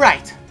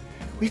 Right.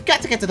 We've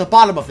got to get to the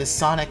bottom of this,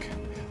 Sonic.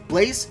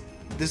 Blaze,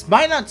 this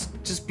might not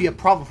just be a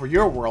problem for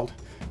your world.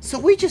 So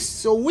we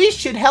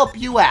should help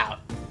you out.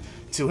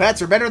 2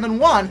 heads are better than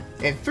 1,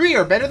 and 3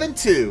 are better than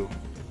 2.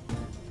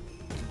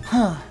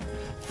 Huh.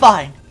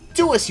 Fine.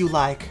 Do as you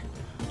like.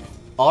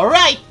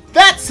 Alright,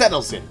 that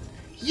settles it.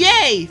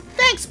 Yay!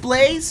 Thanks,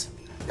 Blaze!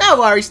 No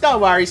worries, no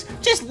worries.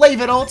 Just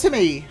leave it all to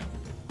me.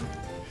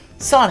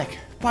 Sonic,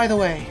 by the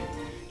way.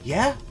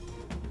 Yeah?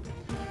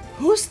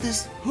 Who's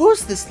this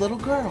little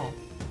girl?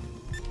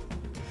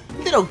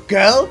 Little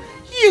girl?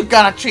 You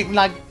gonna treat me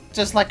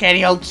just like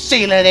any old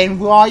Sheila then,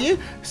 who are you?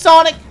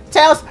 Sonic,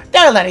 Tails,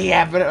 don't let her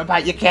have it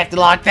about your captain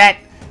like that.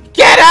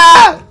 Get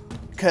her!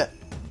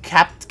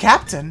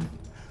 Captain?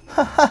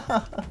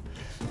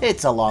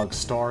 It's a long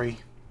story.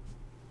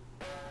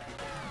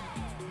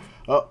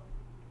 Oh.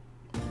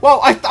 Whoa,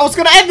 I was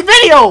gonna end the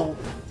video!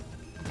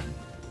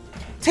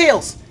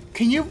 Tails,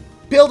 can you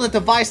build a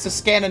device to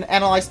scan and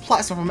analyze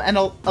plasma from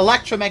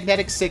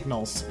electromagnetic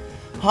signals?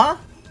 Huh?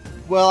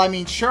 Well, I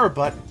mean, sure,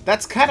 but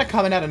that's kind of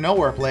coming out of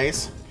nowhere,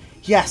 Blaze.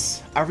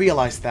 Yes, I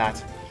realize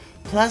that.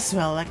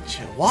 Plasma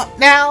electro... What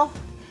now?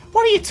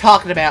 What are you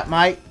talking about,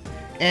 mate?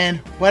 And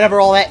whatever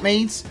all that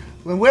means,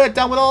 when we're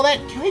done with all that,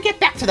 can we get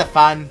back to the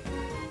fun?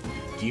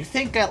 Do you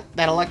think that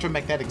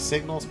electromagnetic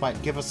signals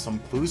might give us some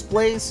clues,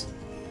 Blaze?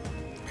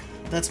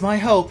 That's my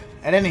hope,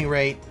 at any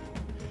rate.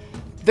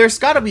 There's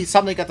gotta be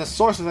something at the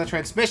source of the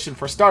transmission,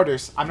 for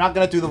starters. I'm not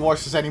gonna do the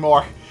voices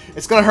anymore.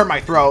 It's gonna hurt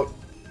my throat.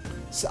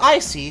 So I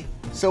see.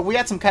 So we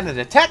had some kind of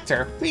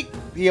detector, we'd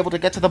be able to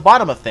get to the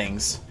bottom of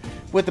things.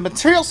 With the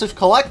materials we've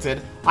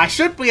collected, I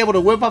should be able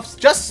to whip up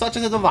just such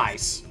a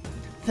device.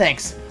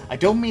 Thanks, I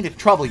don't mean to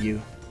trouble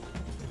you.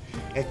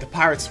 If the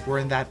pirates were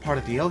in that part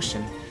of the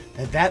ocean,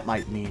 then that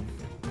might mean...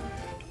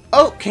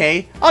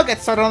 Okay, I'll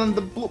get started on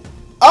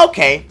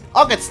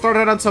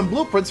some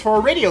blueprints for a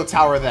radio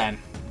tower then.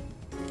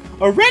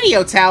 A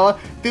radio tower?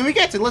 Do we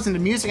get to listen to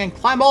music and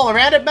climb all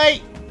around it,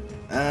 mate?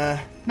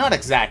 Not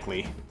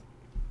exactly.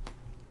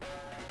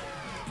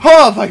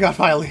 Oh my god,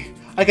 finally.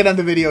 I can end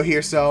the video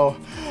here, so...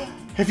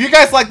 If you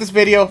guys like this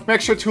video,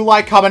 make sure to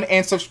like, comment,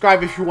 and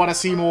subscribe if you want to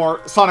see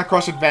more Sonic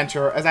Rush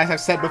Adventure. As I've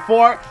said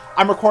before,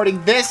 I'm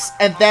recording this,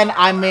 and then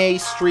I may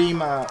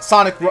stream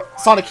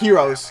Sonic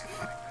Heroes.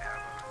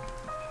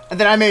 And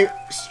then I may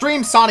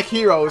stream Sonic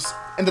Heroes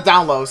in the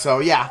down low, so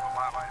yeah.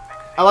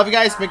 I love you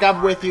guys, may God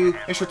be with you.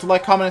 Make sure to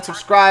like, comment, and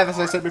subscribe, as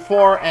I said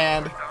before,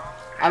 and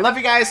I love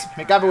you guys,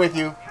 may God be with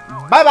you.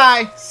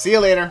 Bye-bye, see you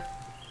later.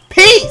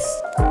 Peace!